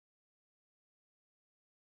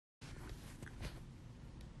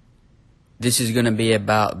This is going to be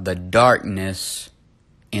about the darkness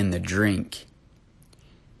in the drink.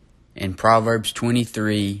 In Proverbs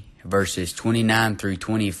 23, verses 29 through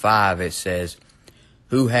 25, it says,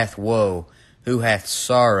 Who hath woe? Who hath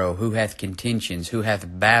sorrow? Who hath contentions? Who hath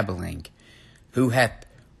babbling? Who hath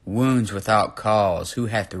wounds without cause? Who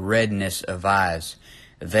hath redness of eyes?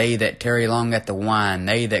 They that tarry long at the wine,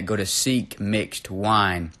 they that go to seek mixed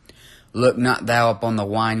wine. Look not thou upon the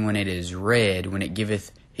wine when it is red, when it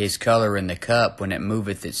giveth his colour in the cup, when it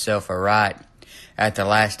moveth itself aright. At the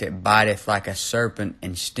last it biteth like a serpent,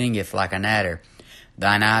 and stingeth like an adder.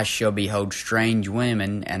 Thine eyes shall behold strange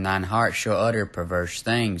women, and thine heart shall utter perverse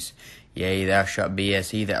things. Yea, thou shalt be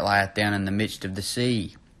as he that lieth down in the midst of the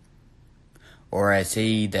sea, or as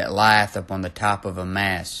he that lieth upon the top of a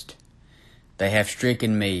mast. They have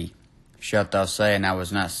stricken me, shalt thou say, and I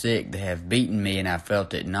was not sick. They have beaten me, and I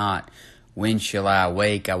felt it not. When shall I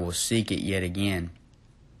awake? I will seek it yet again.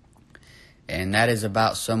 And that is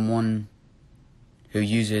about someone who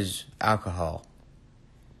uses alcohol.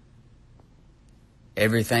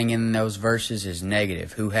 Everything in those verses is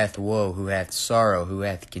negative. Who hath woe? Who hath sorrow? Who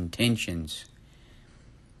hath contentions?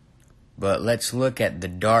 But let's look at the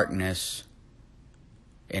darkness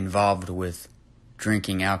involved with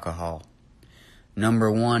drinking alcohol.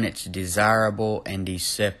 Number one, it's desirable and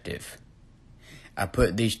deceptive. I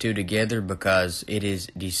put these two together because it is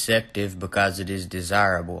deceptive, because it is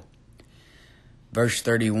desirable. Verse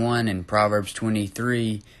 31 in Proverbs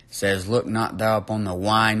 23 says, Look not thou upon the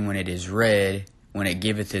wine when it is red, when it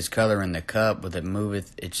giveth his colour in the cup, when it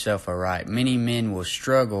moveth itself aright. Many men will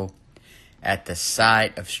struggle at the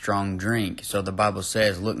sight of strong drink. So the Bible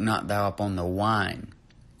says, Look not thou upon the wine.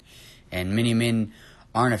 And many men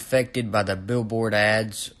aren't affected by the billboard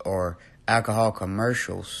ads or alcohol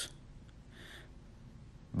commercials.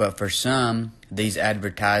 But for some, these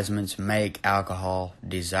advertisements make alcohol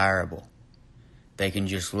desirable. They can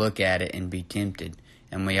just look at it and be tempted.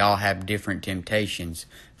 And we all have different temptations.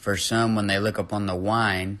 For some, when they look upon the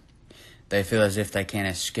wine, they feel as if they can't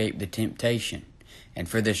escape the temptation. And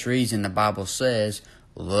for this reason, the Bible says,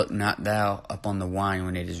 Look not thou upon the wine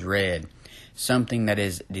when it is red. Something that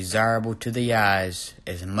is desirable to the eyes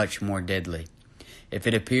is much more deadly. If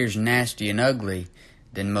it appears nasty and ugly,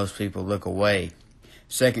 then most people look away.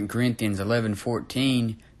 2 Corinthians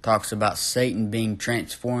 11:14 talks about Satan being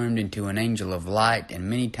transformed into an angel of light, and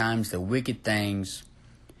many times the wicked things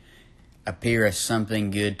appear as something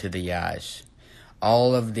good to the eyes.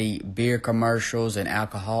 All of the beer commercials and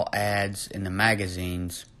alcohol ads in the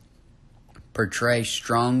magazines portray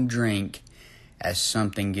strong drink as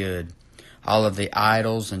something good. All of the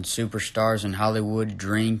idols and superstars in Hollywood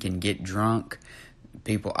drink and get drunk.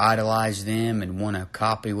 People idolize them and want to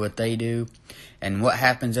copy what they do. And what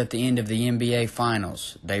happens at the end of the NBA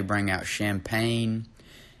Finals? They bring out champagne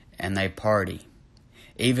and they party.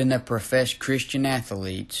 Even the professed Christian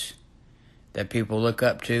athletes that people look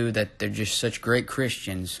up to, that they're just such great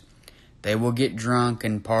Christians, they will get drunk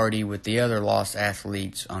and party with the other lost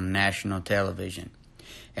athletes on national television.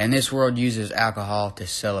 And this world uses alcohol to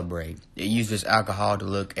celebrate. It uses alcohol to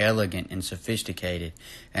look elegant and sophisticated.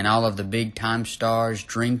 And all of the big-time stars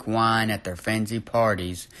drink wine at their fancy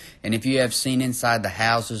parties. And if you have seen inside the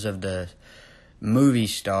houses of the movie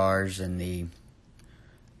stars and the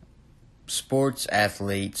sports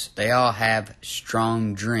athletes, they all have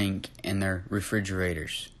strong drink in their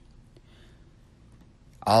refrigerators.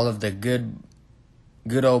 All of the good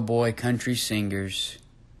old boy country singers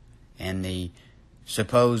and the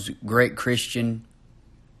supposed great Christian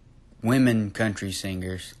women country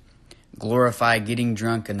singers glorify getting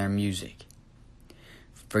drunk in their music.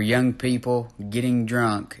 For young people, getting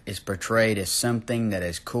drunk is portrayed as something that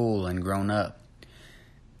is cool and grown up.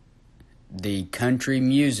 The country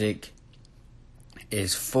music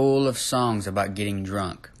is full of songs about getting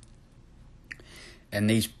drunk. And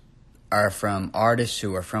these are from artists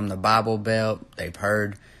who are from the Bible Belt. They've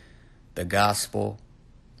heard the gospel.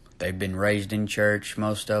 They've been raised in church,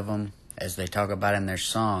 most of them, as they talk about in their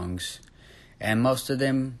songs. And most of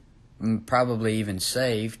them probably even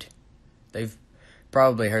saved. They've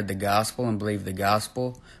probably heard the gospel and believe the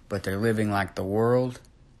gospel, but they're living like the world.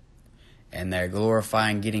 And they're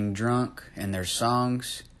glorifying getting drunk in their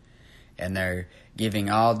songs. And they're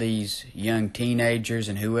giving all these young teenagers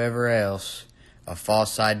and whoever else a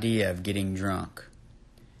false idea of getting drunk.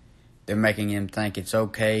 They're making them think it's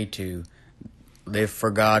okay to live for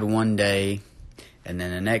God one day, and then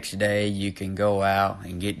the next day you can go out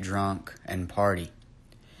and get drunk and party.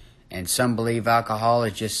 And some believe alcohol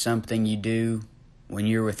is just something you do when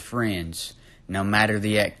you're with friends, no matter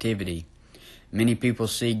the activity. Many people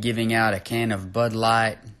see giving out a can of Bud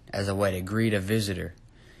Light as a way to greet a visitor.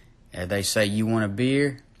 They say, "You want a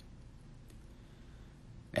beer?"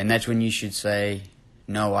 And that's when you should say,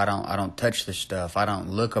 "No, I don't touch the stuff. I don't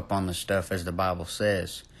look upon the stuff as the Bible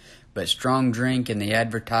says." But strong drink in the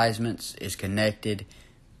advertisements is connected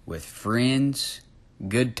with friends,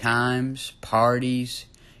 good times, parties,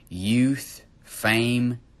 youth,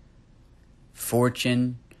 fame,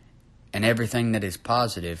 fortune, and everything that is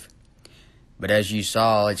positive. But as you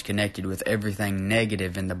saw, it's connected with everything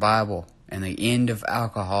negative in the Bible. And the end of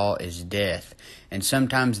alcohol is death. And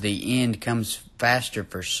sometimes the end comes faster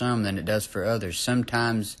for some than it does for others.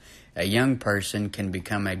 Sometimes a young person can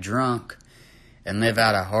become a drunk and live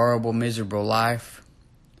out a horrible, miserable life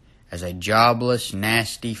as a jobless,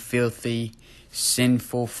 nasty, filthy,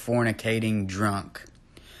 sinful, fornicating drunk.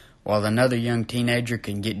 While another young teenager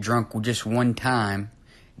can get drunk just one time,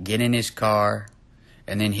 get in his car,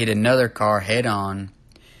 and then hit another car head on,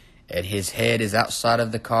 and his head is outside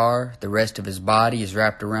of the car, the rest of his body is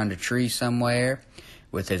wrapped around a tree somewhere,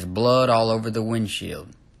 with his blood all over the windshield.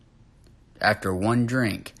 After one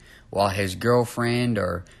drink, while his girlfriend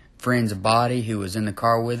or friend's body who was in the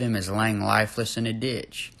car with him is laying lifeless in a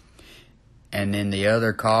ditch. And then the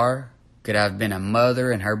other car could have been a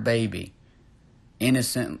mother and her baby,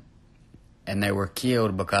 innocent, and they were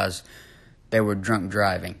killed because they were drunk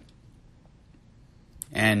driving.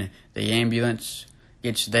 And the ambulance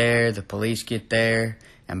gets there, the police get there,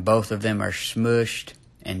 and both of them are smushed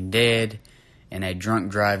and dead in a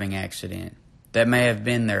drunk driving accident. That may have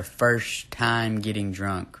been their first time getting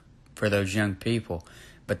drunk for those young people,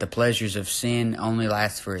 but the pleasures of sin only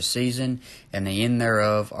last for a season, and the end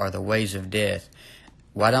thereof are the ways of death.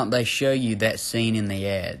 Why don't they show you that scene in the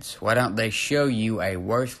ads? Why don't they show you a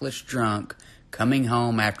worthless drunk coming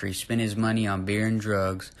home after he spent his money on beer and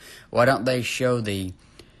drugs? Why don't they show the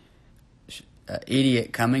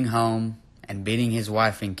idiot coming home and beating his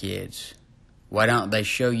wife and kids? Why don't they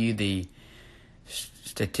show you the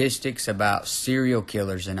statistics about serial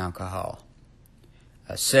killers and alcohol?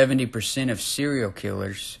 70% of serial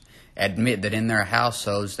killers admit that in their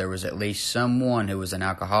households there was at least someone who was an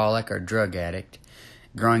alcoholic or drug addict.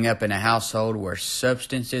 Growing up in a household where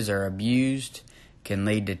substances are abused can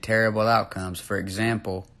lead to terrible outcomes. For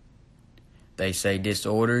example, they say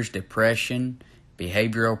disorders, depression,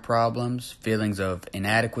 behavioral problems, feelings of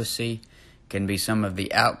inadequacy can be some of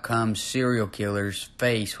the outcomes serial killers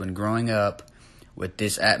face when growing up with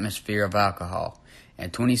this atmosphere of alcohol.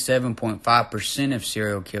 And 27.5% of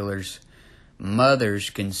serial killers' mothers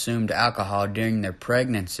consumed alcohol during their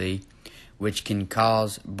pregnancy, which can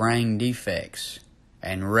cause brain defects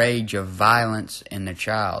and rage of violence in the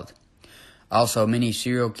child. Also, many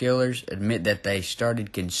serial killers admit that they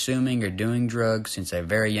started consuming or doing drugs since a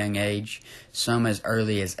very young age, some as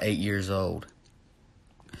early as 8 years old.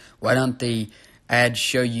 Why don't the ads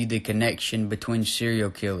show you the connection between serial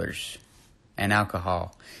killers and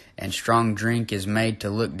alcohol? And strong drink is made to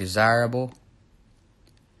look desirable,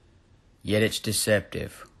 yet it's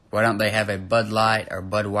deceptive. Why don't they have a Bud Light or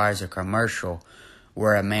Budweiser commercial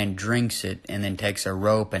where a man drinks it and then takes a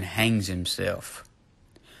rope and hangs himself?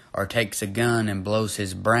 Or takes a gun and blows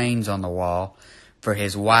his brains on the wall for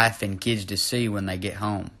his wife and kids to see when they get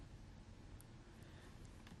home?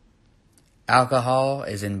 Alcohol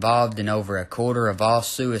is involved in over a quarter of all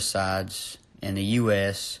suicides in the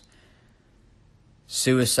U.S.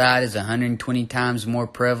 Suicide is 120 times more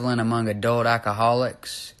prevalent among adult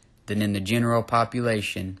alcoholics than in the general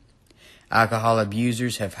population. Alcohol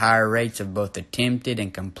abusers have higher rates of both attempted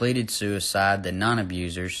and completed suicide than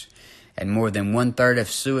non-abusers, and more than one-third of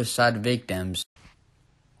suicide victims.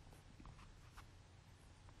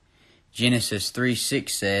 Genesis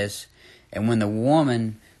 3:6 says, "And when the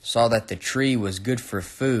woman saw that the tree was good for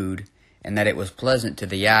food, and that it was pleasant to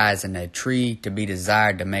the eyes, and a tree to be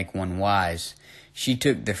desired to make one wise, she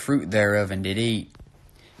took the fruit thereof and did eat,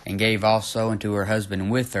 and gave also unto her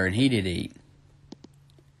husband with her, and he did eat."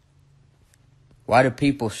 Why do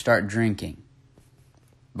people start drinking?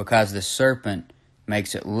 Because the serpent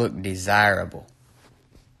makes it look desirable.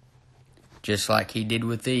 Just like he did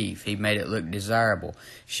with Eve. He made it look desirable.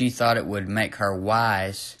 She thought it would make her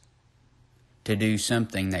wise to do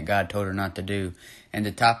something that God told her not to do. And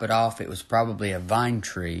to top it off, it was probably a vine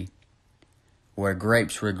tree where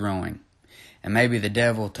grapes were growing. And maybe the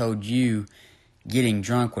devil told you getting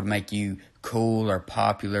drunk would make you cool or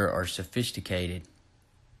popular or sophisticated.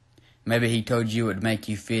 Maybe he told you it would make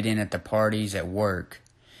you fit in at the parties at work.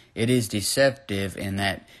 It is deceptive in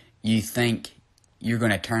that you think you're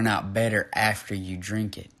going to turn out better after you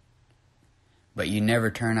drink it. But you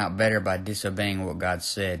never turn out better by disobeying what God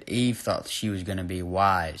said. Eve thought she was going to be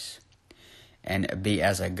wise and be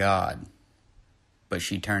as a god, but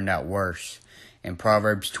she turned out worse. In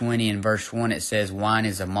Proverbs 20 and verse 1 it says, wine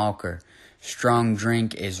is a mocker, strong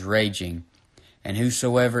drink is raging, and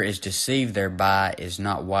whosoever is deceived thereby is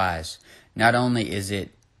not wise. Not only is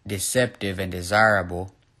it deceptive and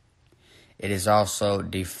desirable, it is also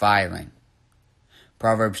defiling.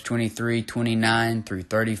 Proverbs 23:29 through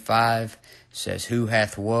 35 says, who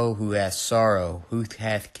hath woe, who hath sorrow, who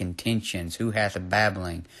hath contentions, who hath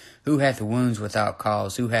babbling, who hath wounds without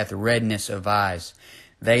cause, who hath redness of eyes?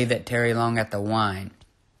 They that tarry long at the wine,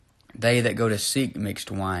 they that go to seek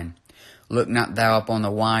mixed wine. Look not thou upon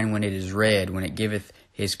the wine when it is red, when it giveth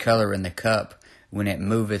his colour in the cup, when it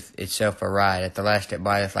moveth itself aright. At the last it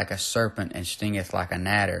biteth like a serpent, and stingeth like an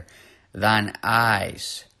adder. Thine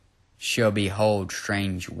eyes shall behold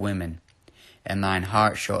strange women, and thine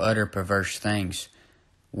heart shall utter perverse things.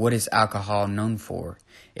 What is alcohol known for?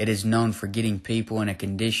 It is known for getting people in a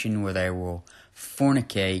condition where they will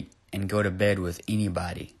fornicate and go to bed with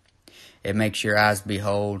anybody. It makes your eyes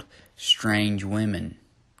behold strange women,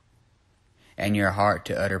 and your heart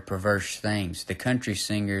to utter perverse things. The country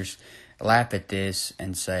singers laugh at this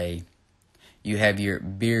and say, you have your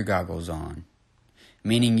beer goggles on,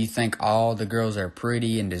 meaning you think all the girls are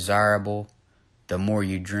pretty and desirable the more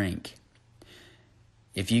you drink.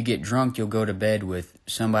 If you get drunk, you'll go to bed with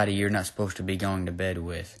somebody you're not supposed to be going to bed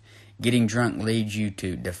with. Getting drunk leads you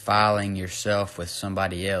to defiling yourself with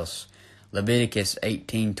somebody else. Leviticus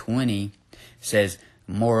 18:20 says,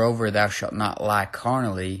 moreover, thou shalt not lie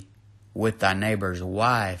carnally with thy neighbor's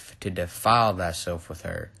wife to defile thyself with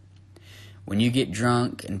her. When you get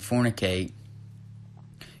drunk and fornicate,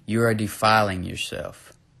 you are defiling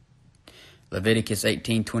yourself. Leviticus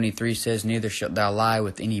 18:23 says, neither shalt thou lie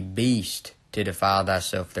with any beast to defile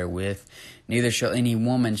thyself therewith, neither shall any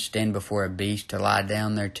woman stand before a beast to lie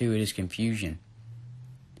down thereto. It is confusion.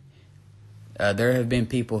 There have been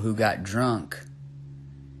people who got drunk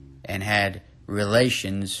and had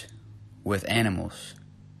relations with animals.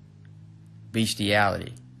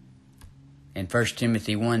 Bestiality. In 1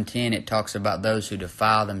 Timothy 1:10 it talks about those who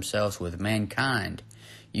defile themselves with mankind.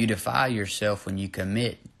 You defile yourself when you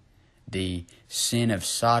commit the sin of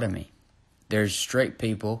sodomy. There's straight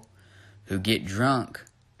people who get drunk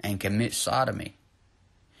and commit sodomy.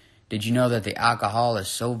 Did you know that the alcohol is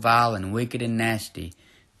so vile and wicked and nasty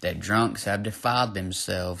that drunks have defiled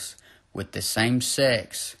themselves with the same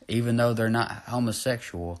sex, even though they're not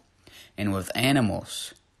homosexual, and with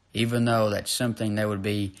animals, even though that's something they would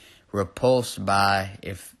be repulsed by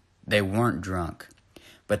if they weren't drunk?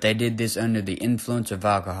 But they did this under the influence of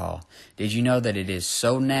alcohol. Did you know that it is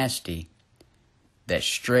so nasty that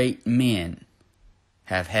straight men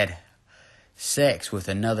have had sex with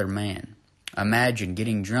another man? Imagine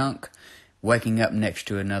getting drunk, waking up next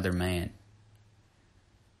to another man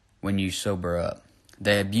when you sober up.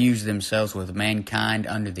 They abuse themselves with mankind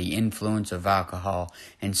under the influence of alcohol,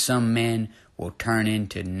 and some men will turn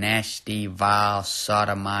into nasty, vile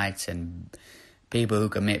sodomites and people who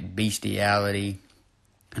commit bestiality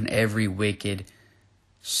and every wicked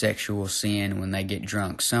sexual sin when they get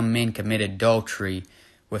drunk. Some men commit adultery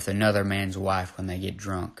with another man's wife when they get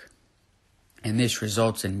drunk. And this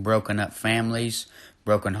results in broken up families,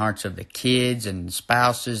 broken hearts of the kids and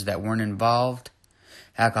spouses that weren't involved.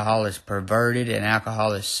 Alcohol is perverted and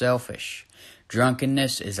alcohol is selfish.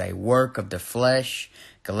 Drunkenness is a work of the flesh.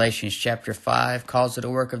 Galatians chapter 5 calls it a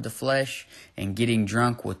work of the flesh, and getting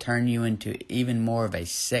drunk will turn you into even more of a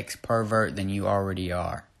sex pervert than you already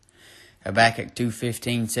are. Habakkuk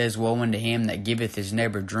 2:15 says, woe unto him that giveth his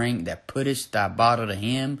neighbor drink, that puttest thy bottle to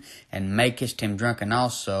him, and makest him drunken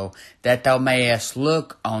also, that thou mayest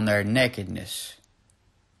look on their nakedness.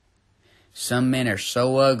 Some men are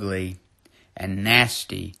so ugly and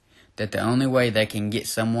nasty that the only way they can get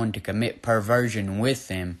someone to commit perversion with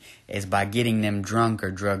them is by getting them drunk or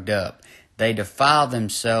drugged up. They defile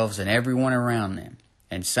themselves and everyone around them.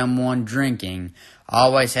 And someone drinking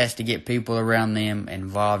always has to get people around them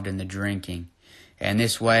involved in the drinking. And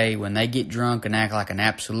this way, when they get drunk and act like an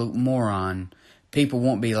absolute moron, people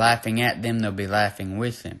won't be laughing at them, they'll be laughing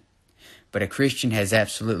with them. But a Christian has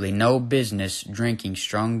absolutely no business drinking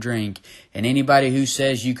strong drink, and anybody who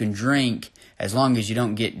says you can drink as long as you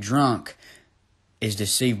don't get drunk is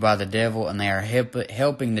deceived by the devil, and they are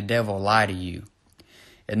helping the devil lie to you.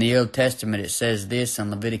 In the Old Testament, it says this in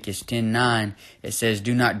Leviticus 10:9. It says,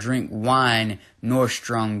 do not drink wine nor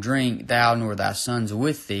strong drink, thou nor thy sons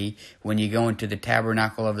with thee, when ye go into the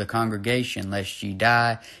tabernacle of the congregation, lest ye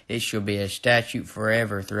die. It shall be a statute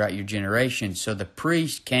forever throughout your generations. So the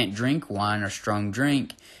priest can't drink wine or strong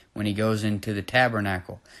drink when he goes into the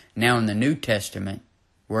tabernacle. Now in the New Testament,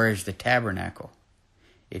 where is the tabernacle?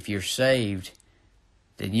 If you're saved,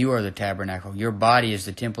 then you are the tabernacle. Your body is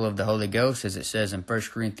the temple of the Holy Ghost, as it says in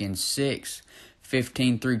 1 Corinthians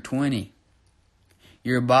 6:15 through 20.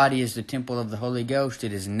 Your body is the temple of the Holy Ghost.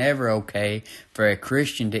 It is never okay for a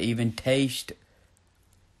Christian to even taste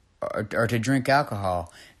or to drink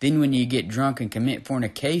alcohol. Then when you get drunk and commit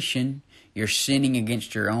fornication, you're sinning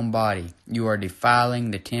against your own body. You are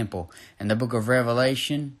defiling the temple. In the book of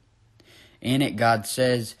Revelation, in it God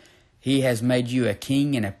says He has made you a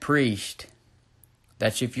king and a priest.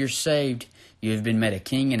 That's if you're saved. You have been made a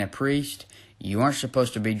king and a priest. You aren't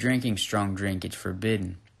supposed to be drinking strong drink. It's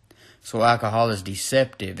forbidden. So alcohol is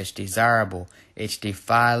deceptive. It's desirable. It's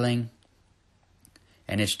defiling.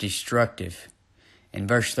 And it's destructive. In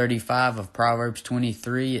verse 35 of Proverbs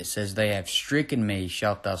 23, it says, They have stricken me,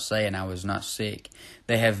 shalt thou say, and I was not sick.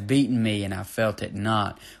 They have beaten me, and I felt it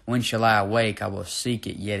not. When shall I awake? I will seek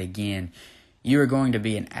it yet again. You are going to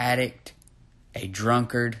be an addict, a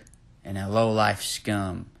drunkard, and a low-life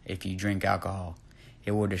scum if you drink alcohol.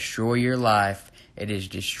 It will destroy your life. It is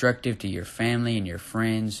destructive to your family and your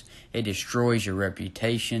friends. It destroys your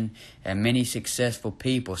reputation. And many successful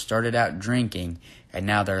people started out drinking, and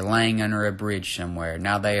now they're laying under a bridge somewhere.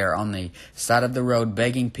 Now they are on the side of the road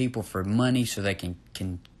begging people for money so they can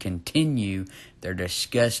continue their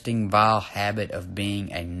disgusting, vile habit of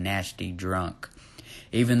being a nasty drunk.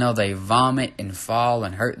 Even though they vomit and fall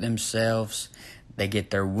and hurt themselves, they get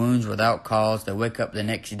their wounds without cause. They wake up the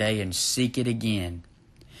next day and seek it again.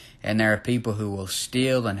 And there are people who will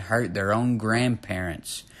steal and hurt their own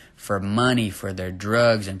grandparents for money, for their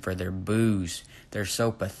drugs, and for their booze. They're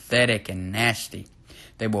so pathetic and nasty.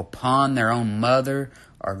 They will pawn their own mother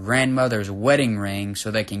or grandmother's wedding ring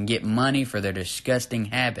so they can get money for their disgusting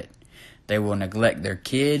habit. They will neglect their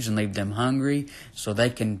kids and leave them hungry so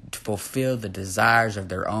they can fulfill the desires of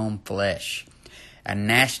their own flesh. A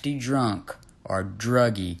nasty drunk or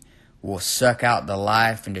druggie will suck out the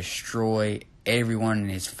life and destroy everyone in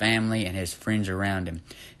his family and his friends around him.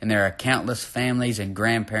 And there are countless families and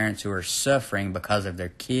grandparents who are suffering because of their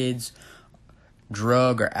kids'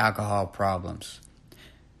 drug or alcohol problems.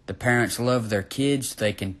 The parents love their kids, so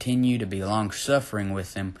they continue to be long-suffering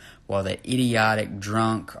with them, while the idiotic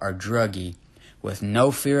drunk or druggie, with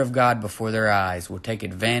no fear of God before their eyes, will take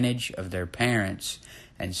advantage of their parents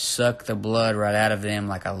and suck the blood right out of them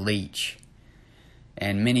like a leech.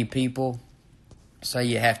 And many people say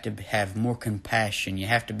you have to have more compassion, you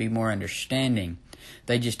have to be more understanding.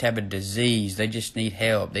 They just have a disease, they just need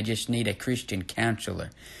help, they just need a Christian counselor.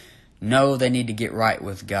 No, they need to get right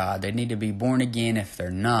with God. They need to be born again if they're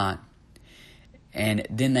not. And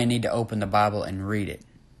then they need to open the Bible and read it.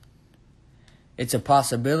 It's a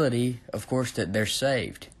possibility, of course, that they're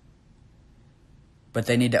saved. But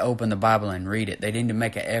they need to open the Bible and read it. They need to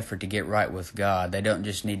make an effort to get right with God. They don't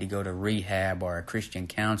just need to go to rehab or a Christian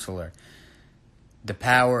counselor. The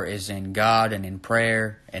power is in God and in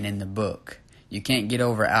prayer and in the book. You can't get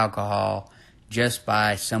over alcohol just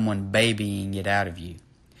by someone babying it out of you.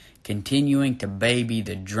 Continuing to baby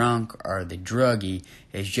the drunk or the druggie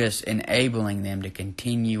is just enabling them to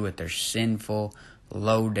continue with their sinful,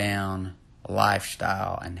 low-down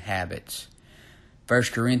lifestyle and habits. 1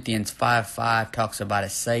 Corinthians 5:5 talks about a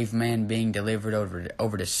saved man being delivered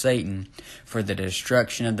over to Satan for the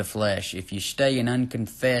destruction of the flesh. If you stay in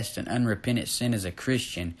unconfessed and unrepentant sin as a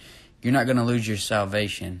Christian, you're not going to lose your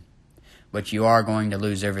salvation, but you are going to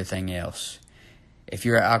lose everything else. If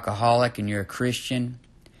you're an alcoholic and you're a Christian,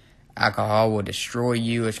 alcohol will destroy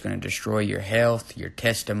you. It's going to destroy your health, your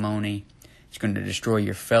testimony. It's going to destroy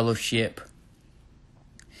your fellowship.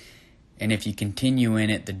 And if you continue in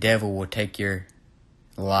it, the devil will take your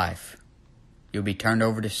life. You'll be turned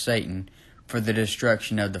over to Satan for the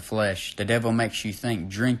destruction of the flesh. The devil makes you think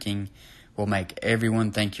drinking will make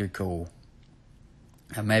everyone think you're cool.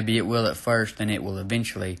 Now, maybe it will at first, and it will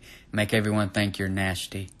eventually make everyone think you're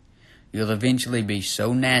nasty. You'll eventually be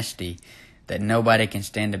so nasty that nobody can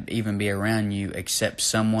stand to even be around you except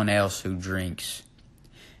someone else who drinks.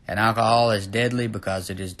 And alcohol is deadly because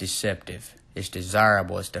it is deceptive. It's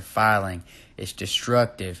desirable. It's defiling. It's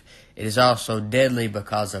destructive. It is also deadly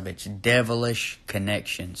because of its devilish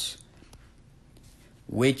connections.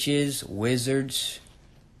 Witches, wizards,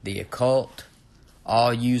 the occult,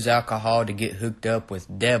 all use alcohol to get hooked up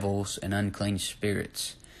with devils and unclean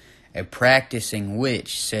spirits. A practicing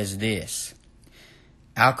witch says this: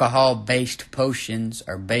 alcohol-based potions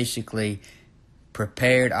are basically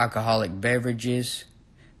prepared alcoholic beverages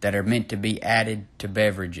that are meant to be added to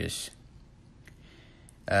beverages.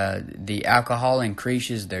 The alcohol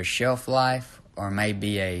increases their shelf life, or may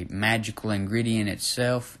be a magical ingredient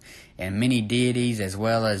itself, and many deities as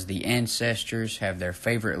well as the ancestors have their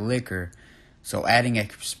favorite liquor, so adding a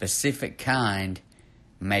specific kind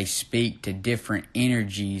may speak to different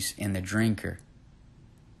energies in the drinker.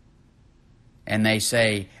 And they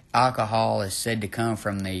say alcohol is said to come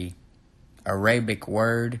from the Arabic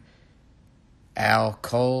word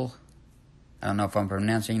alcohol. I don't know if I'm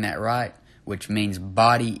pronouncing that right, which means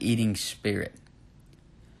body-eating spirit.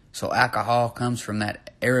 So alcohol comes from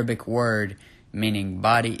that Arabic word meaning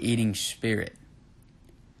body-eating spirit.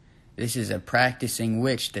 This is a practicing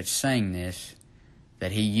witch that's saying this,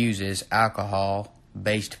 that he uses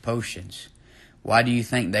alcohol-based potions. Why do you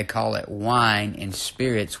think they call it wine and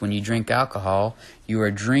spirits? When you drink alcohol, you are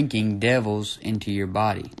drinking devils into your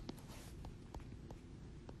body.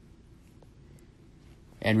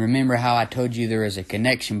 And remember how I told you there is a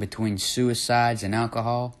connection between suicides and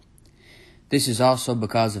alcohol? This is also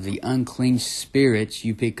because of the unclean spirits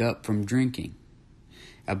you pick up from drinking.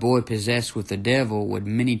 A boy possessed with the devil would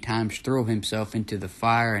many times throw himself into the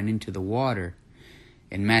fire and into the water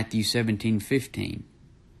in Matthew 17:15.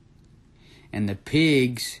 And the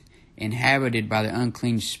pigs inhabited by the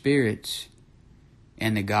unclean spirits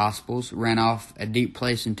in the Gospels ran off a deep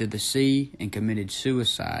place into the sea and committed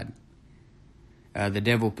suicide. The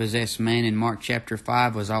devil-possessed man in Mark chapter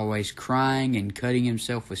 5 was always crying and cutting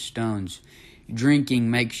himself with stones.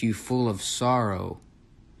 Drinking makes you full of sorrow.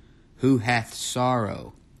 Who hath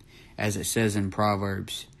sorrow? As it says in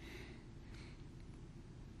Proverbs.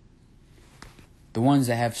 The ones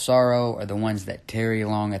that have sorrow are the ones that tarry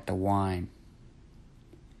long at the wine.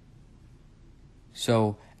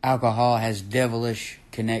 So, alcohol has devilish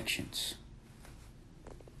connections.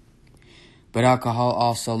 But alcohol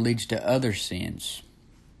also leads to other sins.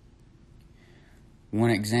 One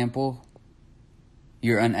example,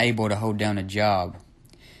 you're unable to hold down a job.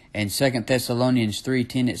 In 2 Thessalonians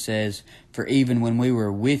 3:10 it says, "For even when we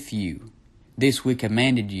were with you, this we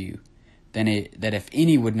commanded you, that if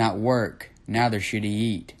any would not work, neither should he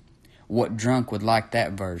eat." What drunk would like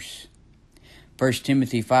that verse? 1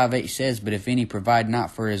 Timothy 5:8 says, "But if any provide not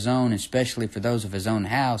for his own, especially for those of his own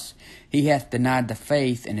house, he hath denied the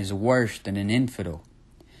faith and is worse than an infidel."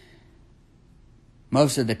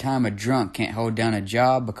 Most of the time a drunk can't hold down a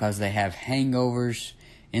job because they have hangovers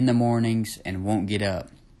in the mornings and won't get up.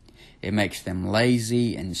 It makes them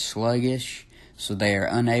lazy and sluggish, so they are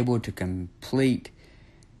unable to complete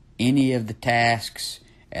any of the tasks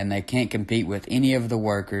and they can't compete with any of the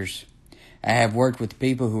workers. I have worked with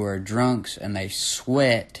people who are drunks and they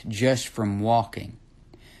sweat just from walking.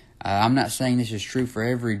 I'm not saying this is true for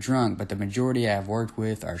every drunk, but the majority I have worked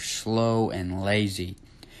with are slow and lazy.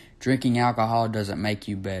 Drinking alcohol doesn't make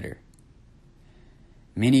you better.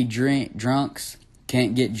 Many drunks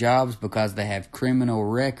can't get jobs because they have criminal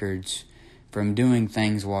records from doing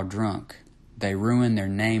things while drunk. They ruin their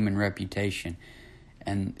name and reputation.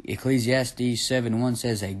 And Ecclesiastes 7:1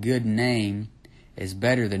 says, "A good name is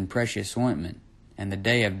better than precious ointment, and the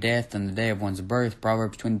day of death and the day of one's birth."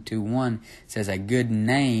 Proverbs 22:1 says, "A good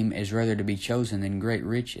name is rather to be chosen than great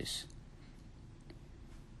riches."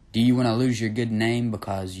 Do you want to lose your good name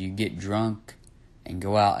because you get drunk and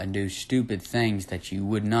go out and do stupid things that you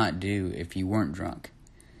would not do if you weren't drunk?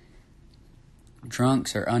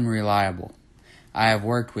 Drunks are unreliable. I have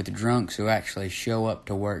worked with drunks who actually show up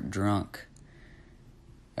to work drunk.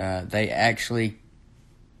 They actually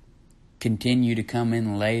continue to come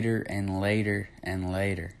in later and later and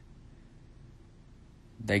later.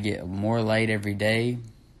 They get more late every day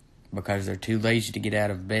because they're too lazy to get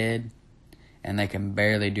out of bed and they can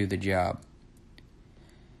barely do the job.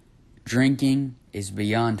 Drinking is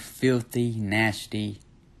beyond filthy, nasty,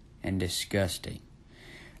 and disgusting.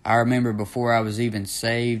 I remember before I was even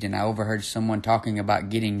saved and I overheard someone talking about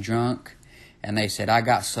getting drunk, and they said, "I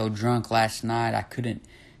got so drunk last night I couldn't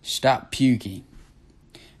stop puking."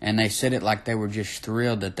 And they said it like they were just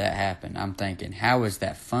thrilled that happened. I'm thinking, how is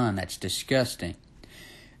that fun? That's disgusting.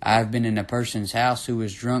 I've been in a person's house who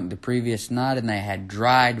was drunk the previous night and they had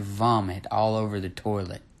dried vomit all over the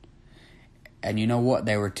toilet. And you know what?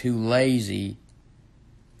 They were too lazy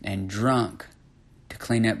and drunk to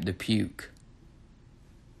clean up the puke.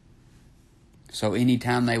 So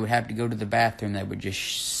anytime they would have to go to the bathroom, they would just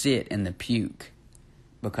sit in the puke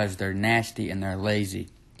because they're nasty and they're lazy.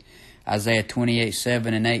 Isaiah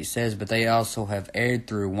 28:7-8 says, "But they also have erred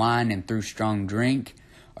through wine and through strong drink,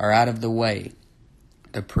 are out of the way.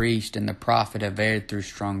 The priest and the prophet have erred through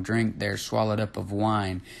strong drink. They are swallowed up of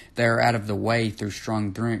wine. They are out of the way through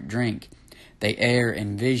strong drink. They err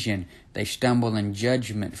in vision. They stumble in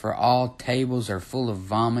judgment. For all tables are full of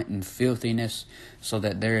vomit and filthiness, so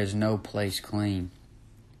that there is no place clean."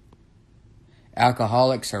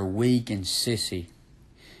 Alcoholics are weak and sissy.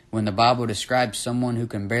 When the Bible describes someone who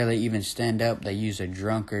can barely even stand up, they use a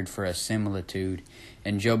drunkard for a similitude.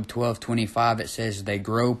 In Job 12:25 it says, they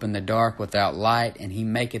grope in the dark without light, and he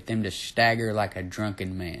maketh them to stagger like a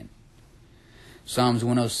drunken man. Psalms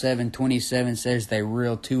 107:27 says, they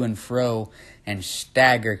reel to and fro and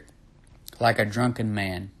stagger like a drunken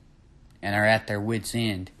man, and are at their wits'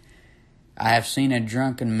 end. I have seen a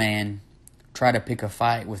drunken man try to pick a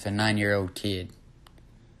fight with a 9-year-old kid.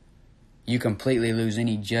 You completely lose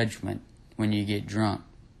any judgment when you get drunk.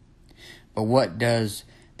 But what does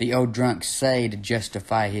the old drunk say to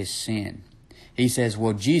justify his sin? He says,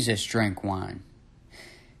 well, Jesus drank wine.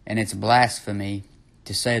 And it's blasphemy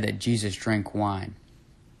to say that Jesus drank wine.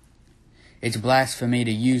 It's blasphemy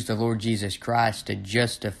to use the Lord Jesus Christ to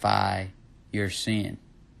justify your sin.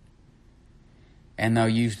 And they'll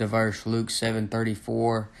use the verse Luke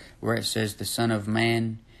 7:34 where it says, the Son of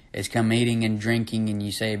Man is come eating and drinking, and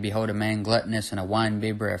you say, behold, a man gluttonous and a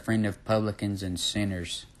winebibber, a friend of publicans and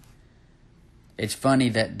sinners. It's funny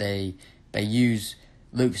that they use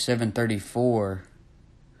Luke 7:34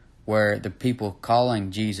 where the people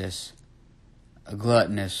calling Jesus a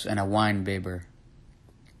gluttonous and a winebibber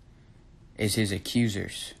is his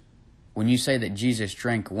accusers. When you say that Jesus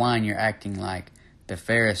drank wine, you're acting like the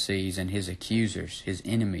Pharisees and his accusers, his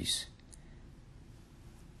enemies.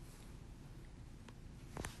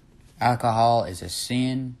 Alcohol is a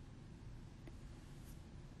sin.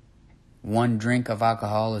 One drink of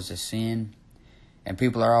alcohol is a sin. And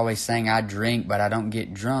people are always saying, I drink, but I don't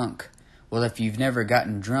get drunk. Well, if you've never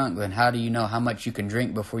gotten drunk, then how do you know how much you can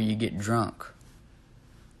drink before you get drunk?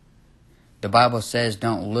 The Bible says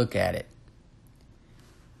don't look at it.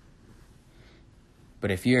 But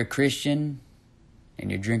if you're a Christian and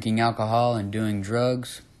you're drinking alcohol and doing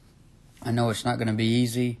drugs, I know it's not going to be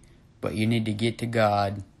easy, but you need to get to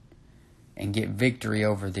God and get victory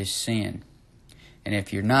over this sin. And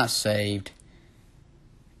if you're not saved,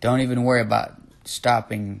 don't even worry about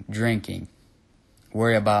stopping drinking.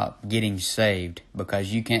 Worry about getting saved,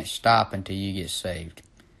 because you can't stop until you get saved.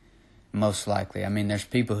 Most likely. I mean, there's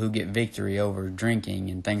people who get victory over drinking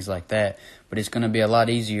and things like that, but it's going to be a lot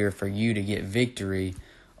easier for you to get victory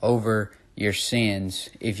over your sins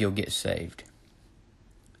if you'll get saved.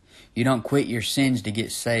 You don't quit your sins to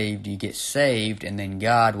get saved. You get saved, and then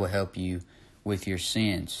God will help you with your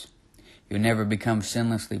sins. You'll never become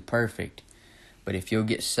sinlessly perfect. But if you'll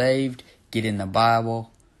get saved, get in the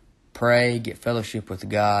Bible, pray, get fellowship with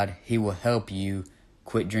God, He will help you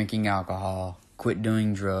quit drinking alcohol, quit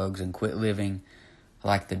doing drugs, and quit living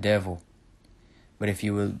like the devil. But if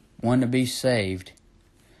you would want to be saved,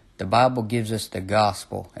 the Bible gives us the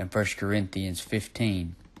gospel in 1 Corinthians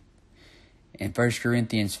 15. In 1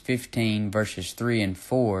 Corinthians 15, verses 3 and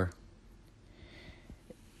 4,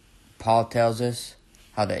 Paul tells us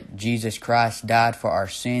how that Jesus Christ died for our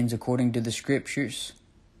sins according to the Scriptures,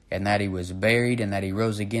 and that He was buried, and that He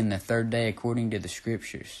rose again the third day according to the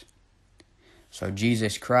Scriptures. So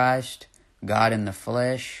Jesus Christ, God in the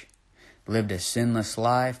flesh, lived a sinless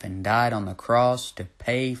life and died on the cross to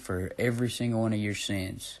pay for every single one of your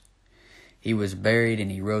sins. He was buried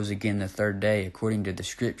and He rose again the third day according to the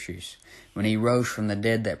Scriptures. When He rose from the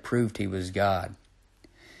dead, that proved He was God.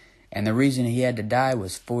 And the reason He had to die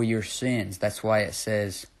was for your sins. That's why it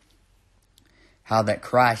says how that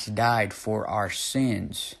Christ died for our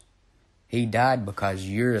sins. He died because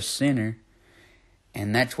you're a sinner,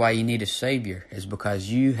 and that's why you need a Savior, is because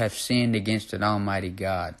you have sinned against an almighty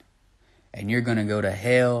God. And you're going to go to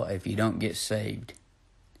hell if you don't get saved.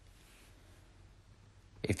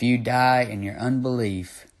 If you die in your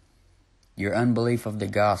unbelief of the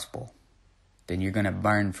gospel, then you're going to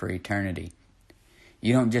burn for eternity.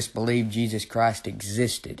 You don't just believe Jesus Christ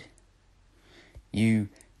existed. You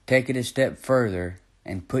take it a step further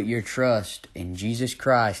and put your trust in Jesus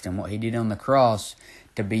Christ and what He did on the cross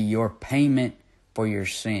to be your payment for your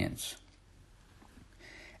sins.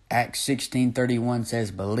 Acts 16:31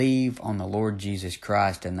 says, believe on the Lord Jesus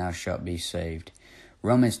Christ and thou shalt be saved.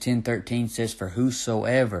 Romans 10:13 says, for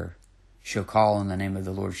whosoever shall call on the name of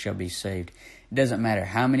the Lord shall be saved. It doesn't matter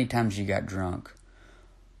how many times you got drunk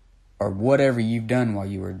or whatever you've done while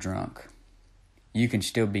you were drunk. You can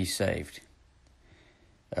still be saved.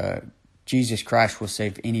 Jesus Christ will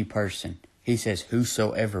save any person. He says,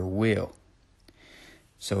 whosoever will.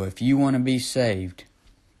 So if you want to be saved,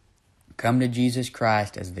 come to Jesus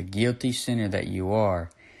Christ as the guilty sinner that you are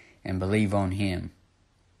and believe on Him.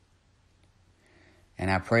 And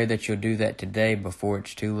I pray that you'll do that today before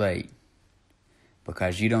it's too late.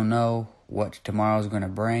 Because you don't know what tomorrow's going to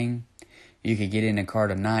bring. You could get in a car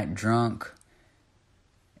tonight drunk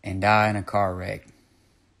and die in a car wreck.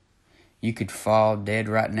 You could fall dead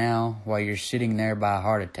right now while you're sitting there by a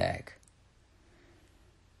heart attack.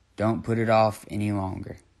 Don't put it off any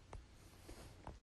longer.